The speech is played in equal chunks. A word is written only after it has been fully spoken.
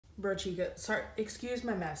BROCHIKAS. Sorry, excuse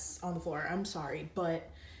my mess on the floor. I'm sorry, but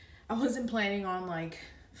I wasn't planning on like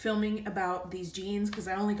filming about these jeans because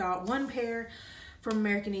I only got one pair from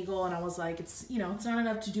American Eagle, and I was like, it's, you know, it's not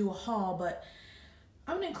enough to do a haul, but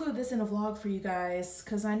I'm gonna include this in a vlog for you guys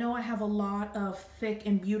because I know I have a lot of thick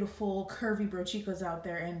and beautiful curvy BROCHIKAS out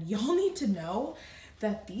there, and y'all need to know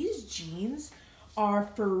that these jeans are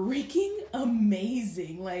freaking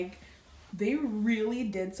amazing. Like, they really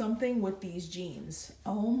did something with these jeans.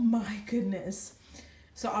 Oh my goodness.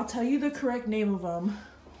 So I'll tell you the correct name of them.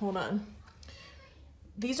 Hold on.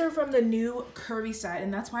 These are from the new curvy side,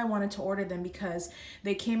 and that's why I wanted to order them, because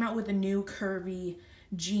they came out with a new curvy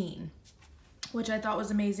jean, which I thought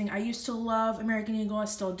was amazing. I used to love American Eagle. I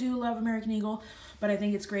still do love American Eagle, but I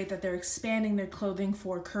think it's great that they're expanding their clothing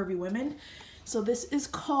for curvy women. So this is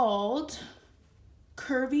called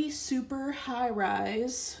Curvy Super High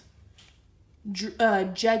Rise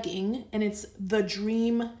Jegging, and it's the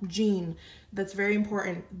Dream Jean. That's very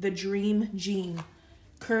important. The Dream Jean.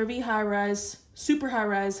 Curvy High Rise, Super High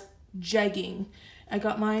Rise Jegging. I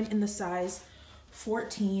got mine in the size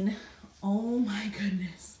 14. Oh my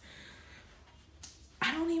goodness.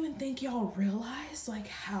 I don't even think y'all realize like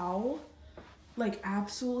how like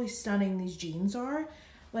absolutely stunning these jeans are.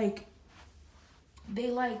 Like,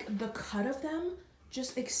 they, like, the cut of them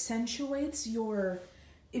just accentuates your,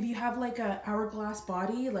 if you have like a hourglass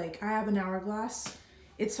body, like I have an hourglass,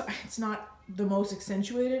 it's not the most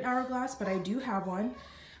accentuated hourglass, but I do have one.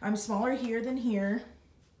 I'm smaller here than here,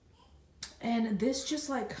 and this just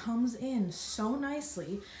like comes in so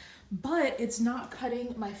nicely, but it's not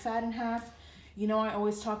cutting my fat in half. You know, I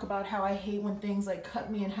always talk about how I hate when things like cut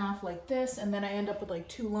me in half like this, and then I end up with like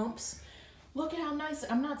 2 lumps. Look at how nice,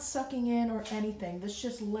 I'm not sucking in or anything. This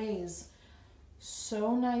just lays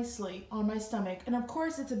so nicely on my stomach. And of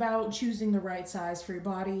course, it's about choosing the right size for your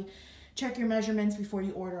body. Check your measurements before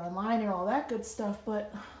you order online and all that good stuff,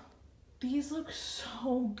 but these look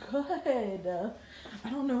so good. I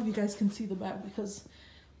don't know if you guys can see the back because,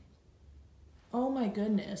 oh my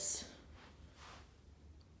goodness.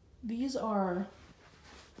 These are,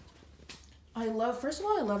 I love, first of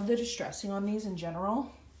all, I love the distressing on these in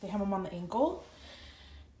general. They have them on the ankle.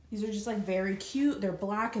 These are just like very cute. They're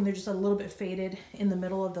black and they're just a little bit faded in the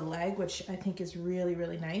middle of the leg, which I think is really,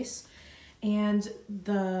 really nice. And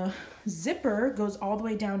the zipper goes all the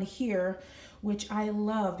way down to here, which I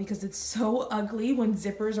love because it's so ugly when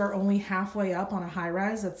zippers are only halfway up on a high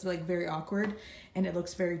rise. That's like very awkward and it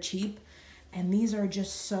looks very cheap. And these are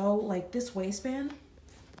just so, like, this waistband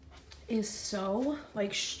is so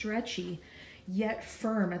like stretchy yet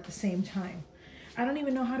firm at the same time. I don't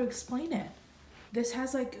even know how to explain it. This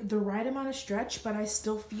has like the right amount of stretch, but I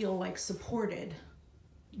still feel like supported.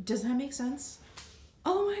 Does that make sense?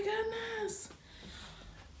 Oh my goodness.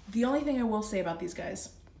 The only thing I will say about these guys,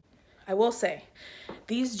 I will say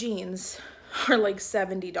these jeans are like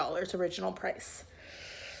 $70 original price.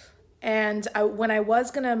 And when I was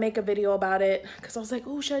gonna make a video about it, because I was like,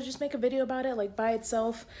 oh, should I just make a video about it like by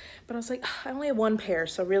itself? But I was like, I only have 1 pair,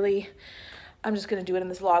 so really I'm just gonna do it in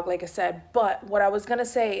this vlog, like I said. But what I was gonna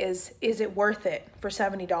say is it worth it for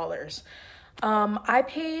 $70? I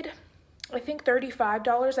paid, I think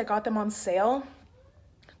 $35. I got them on sale.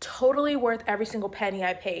 Totally worth every single penny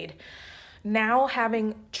I paid. Now,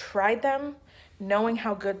 having tried them, knowing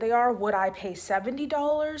how good they are, would I pay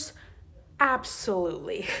 $70?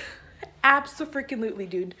 Absolutely. Absolutely,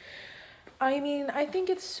 dude. I mean, I think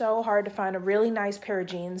it's so hard to find a really nice pair of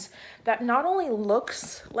jeans that not only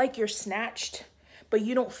looks like you're snatched, but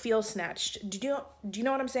you don't feel snatched. Do you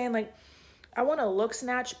know what I'm saying? Like, I want to look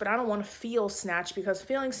snatched, but I don't want to feel snatched, because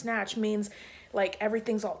feeling snatched means like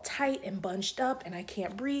everything's all tight and bunched up and I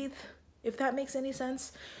can't breathe, if that makes any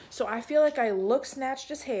sense. So I feel like I look snatched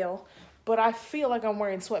as hell, but I feel like I'm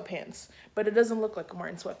wearing sweatpants, but it doesn't look like I'm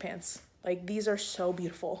wearing sweatpants. Like, these are so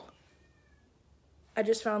beautiful. I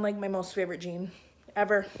just found like my most favorite jean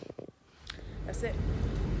ever. That's it.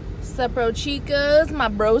 Sup, BROCHIKAS, my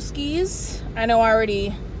broskies. I know I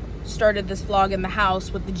already started this vlog in the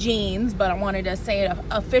house with the jeans, but I wanted to say an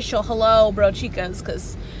official hello, BROCHIKAS,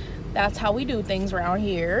 because that's how we do things around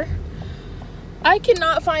here. I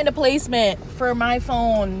cannot find a placement for my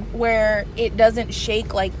phone where it doesn't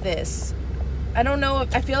shake like this. I don't know,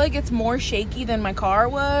 I feel like it's more shaky than my car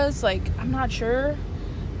was. Like, I'm not sure.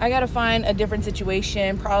 I gotta find a different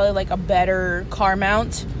situation, probably like a better car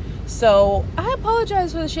mount. So I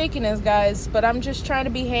apologize for the shakiness, guys, but I'm just trying to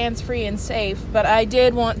be hands-free and safe. But I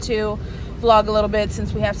did want to vlog a little bit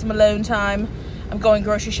since we have some alone time. I'm going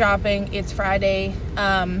grocery shopping. It's Friday.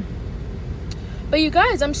 But you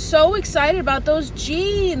guys, I'm so excited about those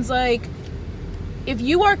jeans. Like, if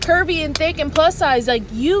you are curvy and thick and plus size, like,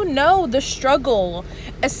 you know the struggle,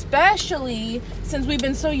 especially since we've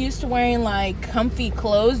been so used to wearing like comfy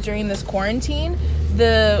clothes during this quarantine.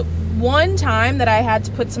 The one time that I had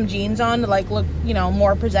to put some jeans on to like look, you know,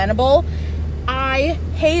 more presentable, I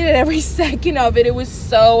hated every second of it. It was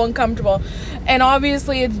so uncomfortable. And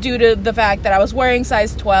obviously it's due to the fact that I was wearing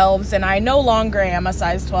size 12s and I no longer am a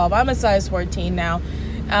size 12. I'm a size 14 now.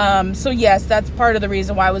 So yes, that's part of the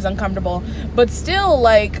reason why I was uncomfortable. But still,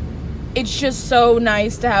 like, it's just so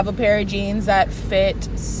nice to have a pair of jeans that fit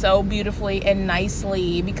so beautifully and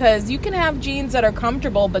nicely, because you can have jeans that are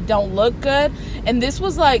comfortable but don't look good. And this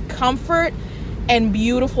was like comfort and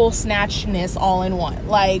beautiful snatchness all in one.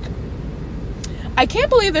 Like, I can't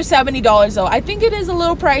believe they're $70 though. I think it is a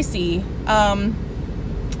little pricey.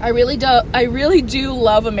 I really do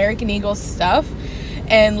love American Eagle stuff.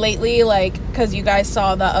 And lately, like, because you guys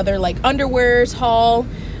saw the other like underwears haul,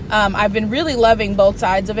 I've been really loving both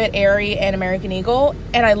sides of it, Aerie and American Eagle,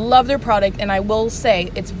 and I love their product. And I will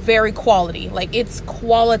say it's very quality, like, it's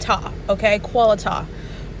qualita, okay, qualita.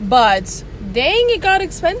 But dang, it got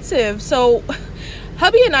expensive. So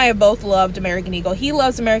hubby and I have both loved American Eagle. He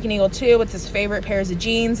loves American Eagle too. It's his favorite pairs of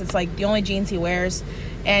jeans. It's like the only jeans he wears,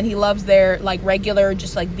 and he loves their like regular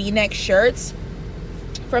just like V-neck shirts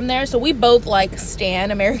from there. So we both like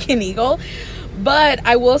stan American Eagle. But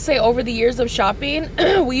I will say, over the years of shopping,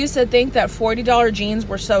 we used to think that $40 jeans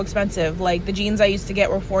were so expensive. Like, the jeans I used to get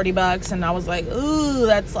were $40, and I was like, ooh,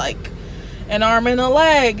 that's like an arm and a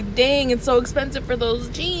leg. Dang, it's so expensive for those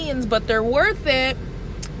jeans, but they're worth it.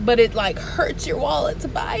 But it like hurts your wallet to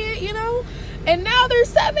buy it, you know? And now they're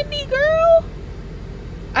 $70, girl.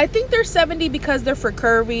 I think they're $70 because they're for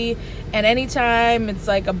curvy, and anytime it's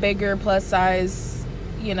like a bigger plus size,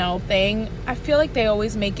 you know, thing, I feel like they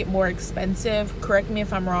always make it more expensive. Correct me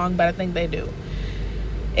if I'm wrong, but I think they do.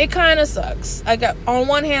 It kind of sucks. On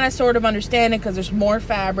one hand, I sort of understand it because there's more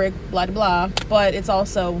fabric, blah blah blah, but it's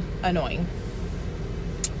also annoying.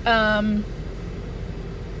 But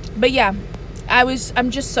yeah,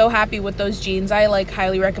 I'm just so happy with those jeans. I like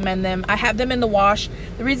highly recommend them. I have them in the wash.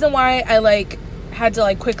 The reason why I like had to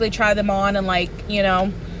like quickly try them on and like, you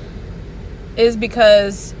know, is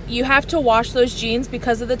because you have to wash those jeans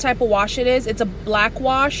because of the type of wash it is. It's a black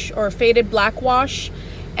wash or a faded black wash,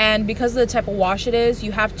 and because of the type of wash it is,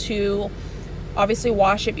 you have to obviously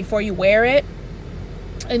wash it before you wear it,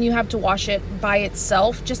 and you have to wash it by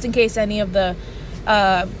itself just in case any of the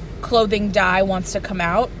clothing dye wants to come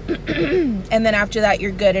out. And then after that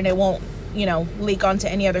you're good and it won't, you know, leak onto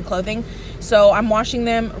any other clothing. So I'm washing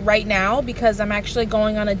them right now because I'm actually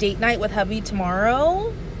going on a date night with hubby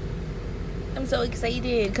tomorrow. I'm so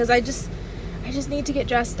excited because I just need to get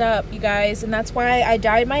dressed up, you guys, and that's why I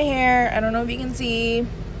dyed my hair. I don't know if you can see.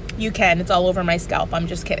 You can. It's all over my scalp. I'm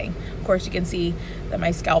just kidding. Of course you can see that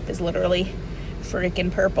my scalp is literally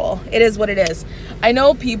freaking purple. It is what it is. I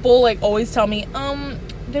know people like always tell me,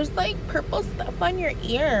 there's like purple stuff on your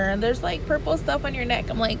ear, there's like purple stuff on your neck.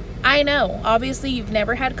 I'm like, I know. Obviously you've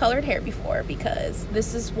never had colored hair before, because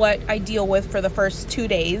this is what I deal with for the first 2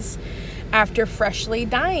 days after freshly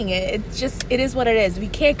dyeing it. It is what it is. If you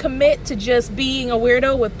can't commit to just being a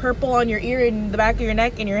weirdo with purple on your ear and the back of your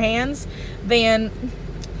neck and your hands, then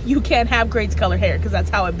you can't have great colored hair, because that's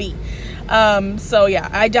how it be. So yeah,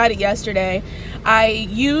 I dyed it yesterday. I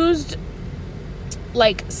used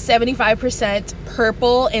like 75%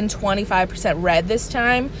 purple and 25% red this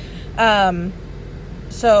time.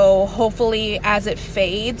 So hopefully as it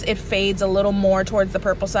fades a little more towards the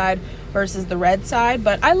purple side versus the red side.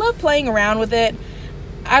 But I love playing around with it.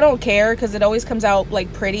 I don't care because it always comes out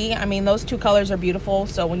like pretty. I mean, those two colors are beautiful,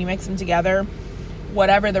 so when you mix them together,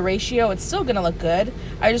 whatever the ratio, it's still gonna look good.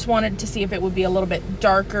 I just wanted to see if it would be a little bit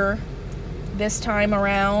darker this time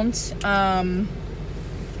around.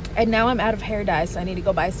 And now I'm out of hair dye, so I need to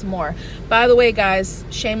go buy some more. By the way, guys,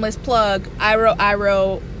 shameless plug,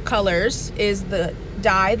 Iro Colors is the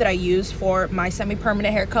dye that I use for my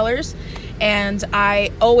semi-permanent hair colors, and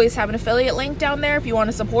I always have an affiliate link down there if you want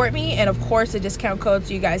to support me, and of course a discount code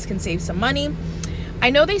so you guys can save some money. I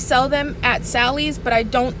know they sell them at Sally's, but I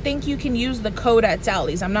don't think you can use the code at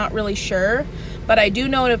Sally's. I'm not really sure, but I do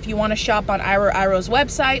know if you want to shop on Iro's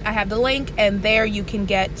website, I have the link, and there you can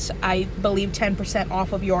get, I believe, 10%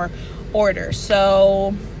 off of your order.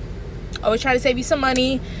 So always try to save you some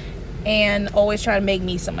money, and always try to make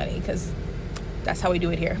me some money, because that's how we do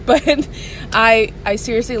it here. But I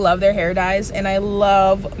seriously love their hair dyes, and I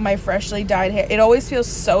love my freshly dyed hair. It always feels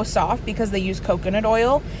so soft because they use coconut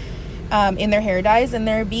oil in their hair dyes, and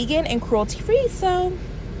they're vegan and cruelty free, so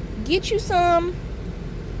get you some.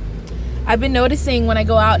 I've been noticing when I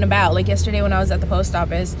go out and about, like yesterday when I was at the post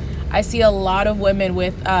office, I see a lot of women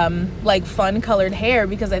with like fun colored hair,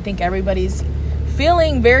 because I think everybody's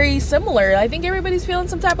feeling very similar. I think everybody's feeling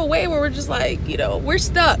some type of way where we're just like, you know, we're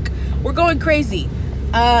stuck, we're going crazy.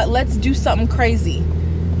 Let's do something crazy,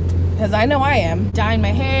 because I know I am. Dyeing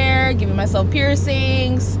my hair, giving myself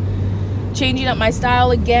piercings, changing up my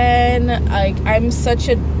style again. Like, I'm such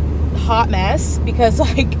a hot mess, because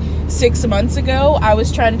like 6 months ago I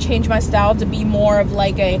was trying to change my style to be more of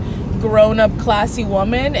like a grown-up classy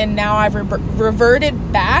woman, and now I've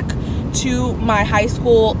reverted back to my high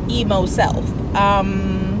school emo self.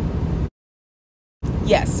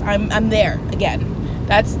 Yes, I'm there again.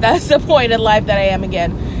 That's the point in life that I am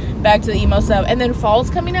again, back to the emo self. And then fall's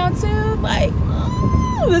coming out soon. Like,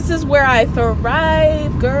 oh, this is where I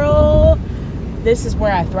thrive, girl. This is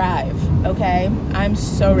where I thrive. Okay, I'm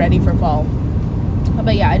so ready for fall.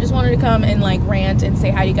 But yeah, I just wanted to come and like rant and say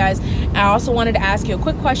hi to you guys. I also wanted to ask you a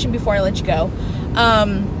quick question before I let you go.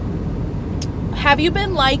 Have you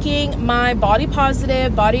been liking my body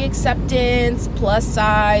positive, body acceptance, plus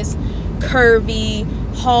size, curvy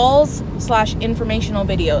hauls / informational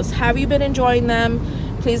videos? Have you been enjoying them?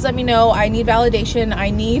 Please let me know. I need validation. I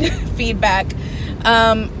need feedback.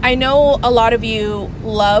 I know a lot of you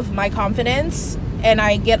love my confidence, and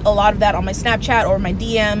I get a lot of that on my Snapchat or my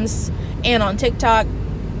DMs and on TikTok.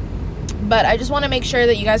 But I just want to make sure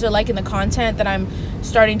that you guys are liking the content that I'm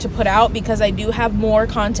starting to put out, because I do have more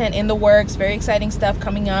content in the works, very exciting stuff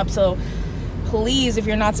coming up. So please, if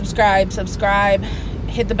you're not subscribed, subscribe,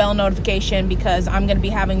 hit the bell notification, because I'm going to be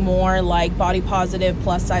having more like body positive,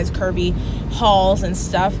 plus size, curvy hauls and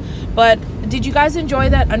stuff. But did you guys enjoy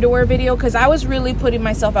that underwear video? Because I was really putting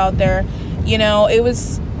myself out there. You know, it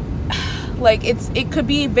was like, it could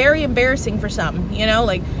be very embarrassing for some, you know,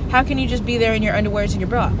 like, how can you just be there in your underwears and your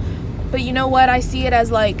bra? But you know what, I see it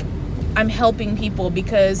as like, I'm helping people,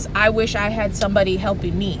 because I wish I had somebody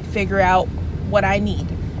helping me figure out what I need.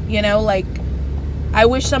 You know, like, I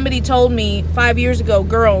wish somebody told me 5 years ago,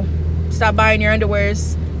 girl, stop buying your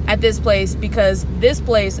underwears at this place, because this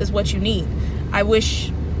place is what you need. I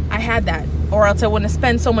wish I had that, or else I wouldn't have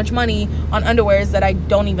spent so much money on underwears that I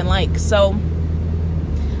don't even like. So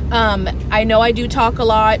I know I do talk a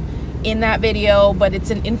lot in that video, but it's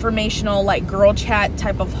an informational, like, girl chat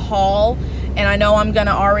type of haul. And I know I'm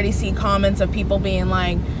gonna already see comments of people being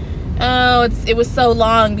like, oh, it was so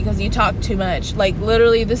long because you talk too much. Like,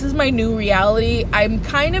 literally, this is my new reality. I'm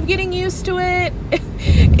kind of getting used to it.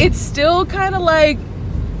 It's still kind of like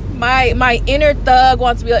my inner thug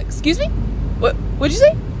wants to be like, excuse me, what'd you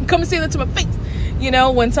say? Come and say that to my face. You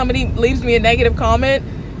know, when somebody leaves me a negative comment,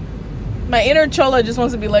 my inner chola just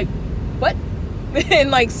wants to be like, what?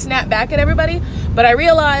 And like snap back at everybody. But I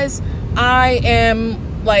realize I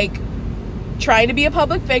am like trying to be a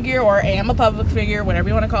public figure, or am a public figure, whatever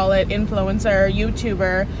you want to call it, influencer,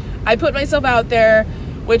 YouTuber. I put myself out there,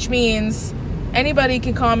 which means anybody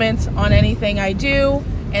can comment on anything I do,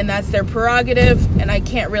 and that's their prerogative, and I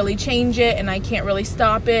can't really change it, and I can't really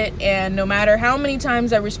stop it. And no matter how many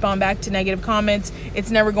times I respond back to negative comments,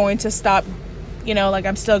 it's never going to stop. You know, like,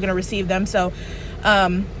 I'm still going to receive them. So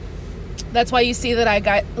that's why you see that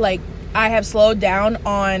I have slowed down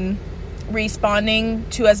on responding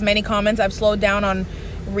to as many comments. I've slowed down on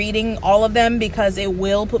reading all of them, because it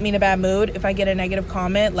will put me in a bad mood if I get a negative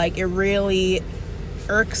comment. Like, it really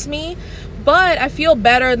irks me. But I feel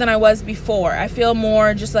better than I was before. I feel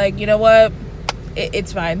more just like, you know what,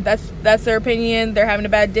 it's fine. That's their opinion. They're having a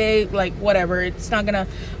bad day, like, whatever. I'm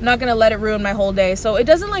not gonna let it ruin my whole day. So it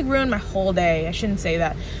doesn't like ruin my whole day, I shouldn't say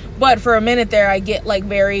that, but for a minute there I get like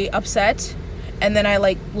very upset, and then I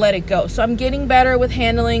like let it go. So I'm getting better with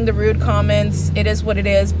handling the rude comments. It is what it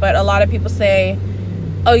is. But a lot of people say,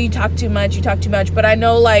 oh, you talk too much, but I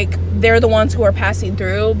know, like, they're the ones who are passing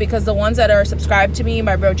through, because the ones that are subscribed to me,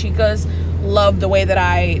 my BROCHIKAS, love the way that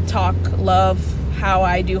I talk, love how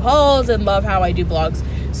I do hauls, and love how I do vlogs.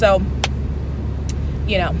 So,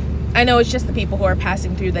 you know, I know it's just the people who are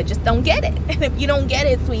passing through that just don't get it. And if you don't get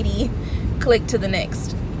it, sweetie, click to the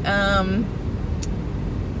next.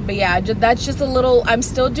 But yeah, that's just a little, I'm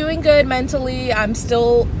still doing good mentally. I'm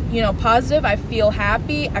still, you know, positive. I feel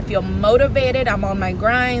happy. I feel motivated. I'm on my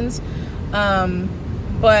grinds.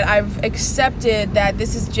 But I've accepted that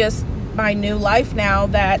this is just my new life now,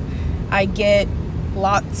 that I get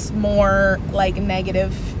lots more like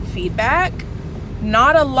negative feedback.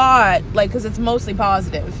 Not a lot, like, because it's mostly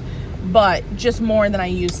positive, but just more than I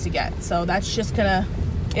used to get. So that's just gonna,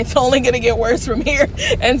 it's only gonna get worse from here.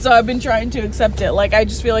 And so I've been trying to accept it. Like, I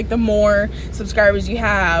just feel like the more subscribers you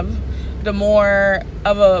have, the more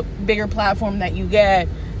of a bigger platform that you get,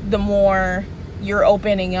 the more you're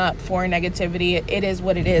opening up for negativity. It is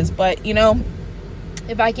what it is. But, you know,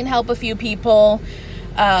 if I can help a few people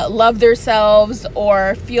love themselves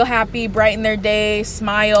or feel happy, brighten their day,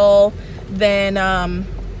 smile, then,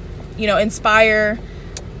 you know, inspire,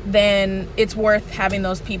 then it's worth having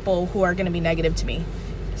those people who are going to be negative to me.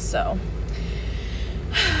 So,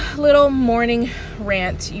 little morning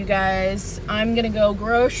rant, you guys. I'm going to go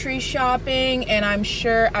grocery shopping, and I'm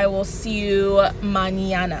sure I will see you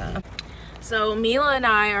mañana. So Mila and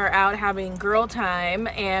I are out having girl time,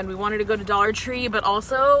 and we wanted to go to Dollar Tree, but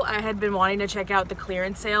also I had been wanting to check out the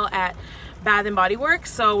clearance sale at Bath and Body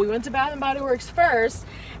Works. So we went to Bath and Body Works first,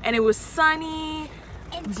 and it was sunny,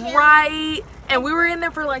 bright, and we were in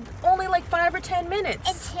there for like only like 5 or 10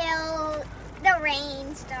 minutes. Until the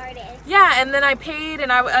rain started. Yeah, and then I paid,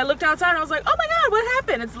 and I looked outside, and I was like, oh my God, what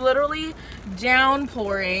happened? It's literally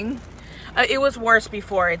downpouring. It was worse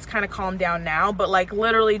before. It's kind of calmed down now, but like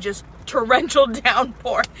literally just torrential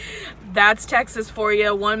downpour. That's Texas for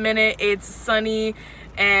you. 1 minute it's sunny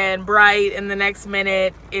and bright, and the next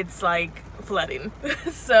minute it's like flooding.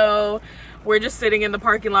 So we're just sitting in the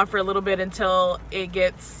parking lot for a little bit until it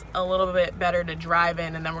gets a little bit better to drive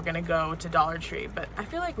in, and then we're gonna go to Dollar Tree. But I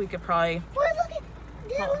feel like we could probably... Boy, look at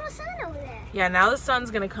the little sun over there. Yeah, now the sun's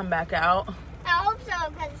gonna come back out. I hope so,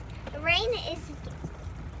 because the rain is...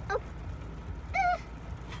 Oh.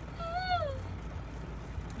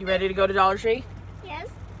 You ready to go to Dollar Tree? Yes.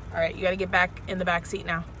 All right, you gotta get back in the back seat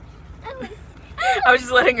now. I was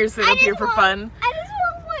just letting her sit up here for fun. I just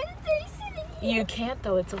want Wednesday sitting here. You can't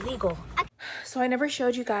though, it's illegal. So I never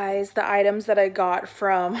showed you guys the items that I got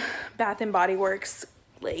from Bath and Body Works,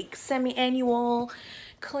 like semi-annual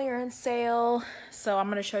clearance sale. So I'm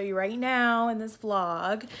gonna show you right now in this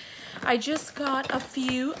vlog. I just got a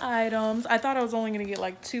few items. I thought I was only gonna get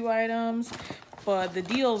like 2 items, but the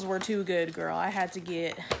deals were too good, girl. I had to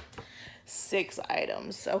get 6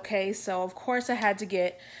 items. Okay, so of course I had to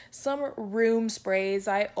get some room sprays.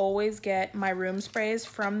 I always get my room sprays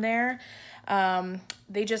from there.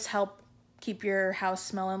 They just help keep your house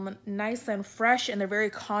smelling nice and fresh, and they're very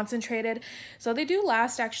concentrated, so they do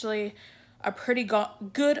last actually a pretty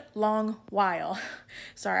good long while.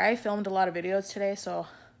 Sorry, I filmed a lot of videos today, so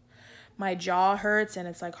my jaw hurts and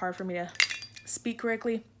it's like hard for me to speak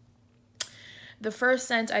correctly. The first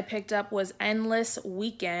scent I picked up was Endless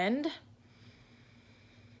Weekend.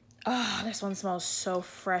 Oh, this one smells so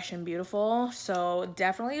fresh and beautiful, so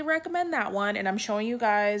definitely recommend that one. And I'm showing you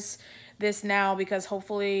guys this now because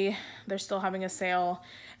hopefully they're still having a sale,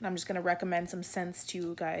 and I'm just gonna recommend some scents to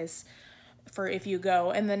you guys for if you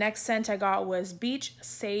go. And the next scent I got was Beach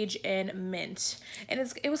Sage and Mint, and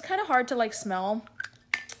it was kind of hard to like smell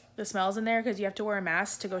the smells in there because you have to wear a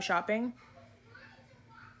mask to go shopping.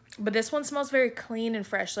 But this one smells very clean and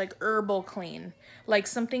fresh, like herbal clean, like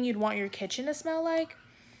something you'd want your kitchen to smell like.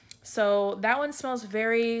 So that one smells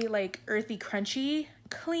very like earthy, crunchy,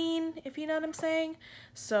 clean, if you know what I'm saying.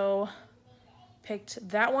 So picked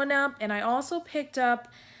that one up, and I also picked up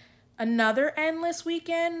another Endless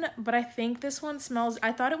Weekend, but I think this one smells,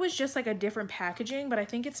 I thought it was just like a different packaging, but I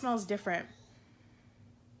think it smells different.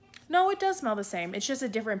 No, it does smell the same. It's just a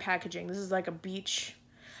different packaging. This is like a beach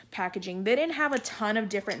packaging. They didn't have a ton of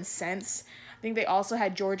different scents. I think they also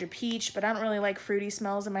had Georgia Peach, but I don't really like fruity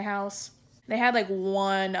smells in my house. They had like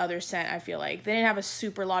one other scent, I feel like. They didn't have a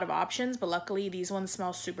super lot of options, but luckily these ones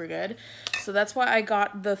smell super good. So that's why I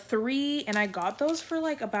got the 3, and I got those for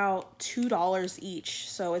like about $2 each.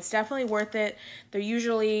 So it's definitely worth it. They're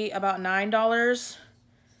usually about $9.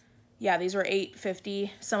 Yeah, these were $8.50.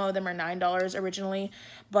 Some of them are $9 originally.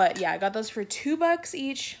 But yeah, I got those for $2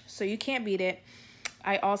 each, so you can't beat it.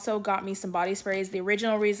 I also got me some body sprays. The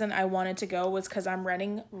original reason I wanted to go was because I'm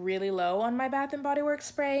running really low on my Bath and Body Works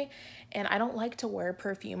spray, and I don't like to wear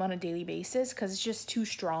perfume on a daily basis because it's just too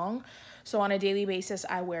strong. So on a daily basis,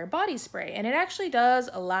 I wear body spray, and it actually does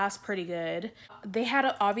last pretty good. They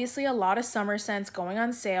had obviously a lot of summer scents going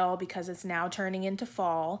on sale because it's now turning into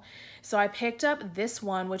fall. So I picked up this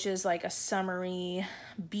one, which is like a summery,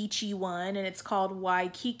 beachy one, and it's called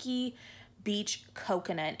Waikiki Beach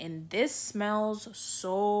Coconut, and this smells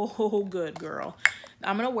so good, girl.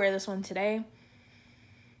 I'm gonna wear this one today.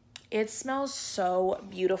 It smells so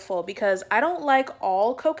beautiful because I don't like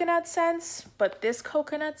all coconut scents, but this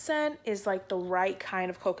coconut scent is like the right kind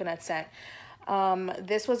of coconut scent.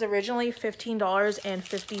 This was originally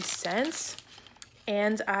 $15.50,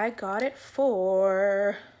 and I got it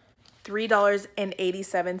for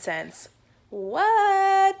 $3.87.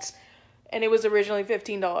 What? And it was originally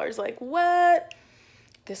 $15. Like, what?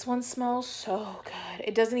 This one smells so good.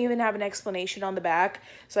 It doesn't even have an explanation on the back,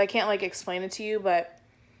 so I can't like explain it to you, but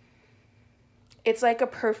It's like a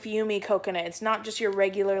perfumey coconut. It's not just your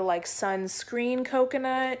regular like sunscreen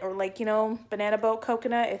coconut or like, you know, banana boat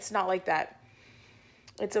coconut. It's not like that.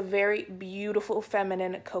 It's a very beautiful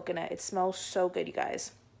feminine coconut. It smells so good, you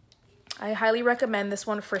guys. I highly recommend this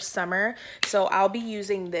one for summer. So I'll be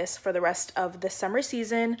using this for the rest of the summer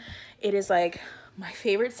season. It is like my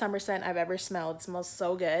favorite summer scent I've ever smelled. It smells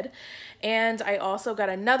so good. And I also got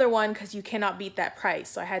another one because you cannot beat that price.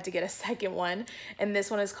 So I had to get a second one. And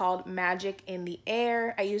this one is called Magic in the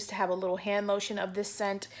Air. I used to have a little hand lotion of this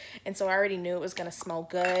scent, and so I already knew it was gonna smell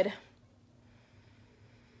good.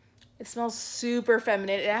 It smells super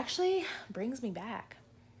feminine. It actually brings me back.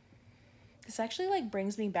 This actually like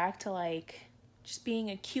brings me back to like just being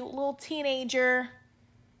a cute little teenager.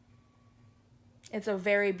 It's a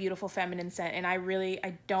very beautiful feminine scent, and I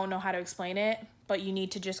don't know how to explain it, but you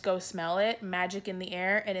need to just go smell it. Magic in the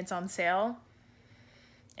Air, and it's on sale.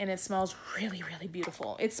 And it smells really, really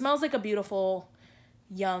beautiful. It smells like a beautiful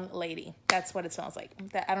young lady. That's what it smells like.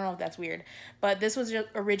 I don't know if that's weird, but this was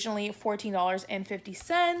originally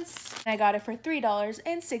 $14.50. I got it for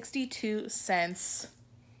 $3.62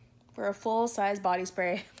 for a full-size body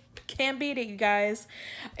spray. Can't beat it, you guys.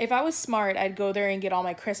 If I was smart, I'd go there and get all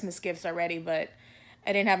my Christmas gifts already, but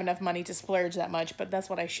I didn't have enough money to splurge that much, but that's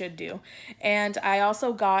what I should do. And I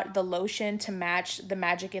also got the lotion to match the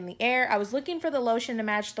Magic in the Air. I was looking for the lotion to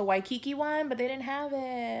match the Waikiki one, but they didn't have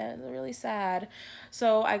it. It was really sad.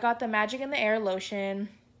 So I got the Magic in the Air lotion.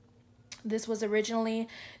 This was originally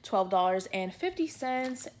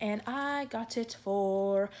 $12.50, and I got it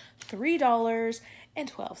for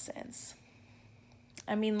 $3.12.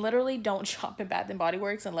 I mean, literally don't shop at Bath & Body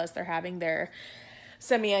Works unless they're having their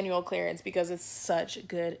semi-annual clearance, because it's such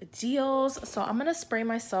good deals. So I'm gonna spray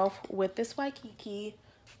myself with this Waikiki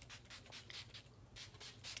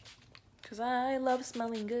because I love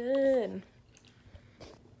smelling good.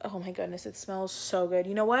 Oh my goodness, it smells so good.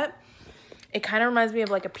 You know what? It kind of reminds me of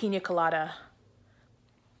like a pina colada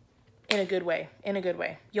in a good way. In a good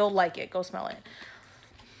way. You'll like it. Go smell it.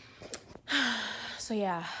 So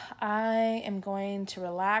yeah, I am going to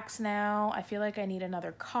relax now. I feel like I need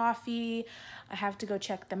another coffee. I have to go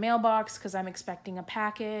check the mailbox because I'm expecting a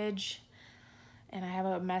package. And I have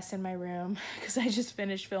a mess in my room because I just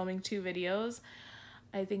finished filming 2 videos.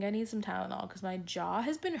 I think I need some Tylenol because my jaw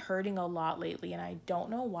has been hurting a lot lately, and I don't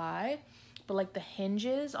know why. But like the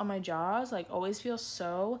hinges on my jaws like always feel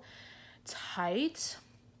so tight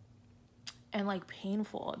and like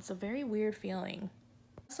painful. It's a very weird feeling.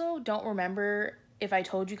 Also, don't remember if I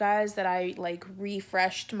told you guys that I like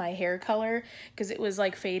refreshed my hair color because it was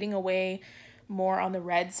like fading away more on the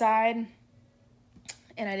red side,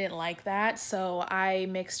 and I didn't like that, so I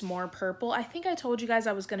mixed more purple. I think I told you guys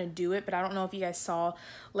I was gonna do it, but I don't know if you guys saw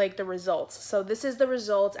like the results. So this is the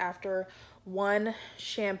results after 1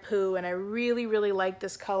 shampoo, and I really, really like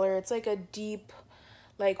this color. It's like a deep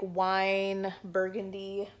like wine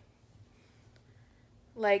burgundy.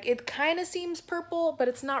 Like it kind of seems purple, but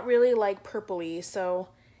it's not really like purpley, so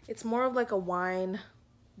it's more of like a wine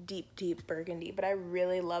deep burgundy. But I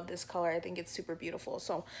really love this color. I think it's super beautiful,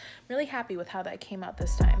 so I'm really happy with how that came out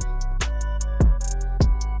this time.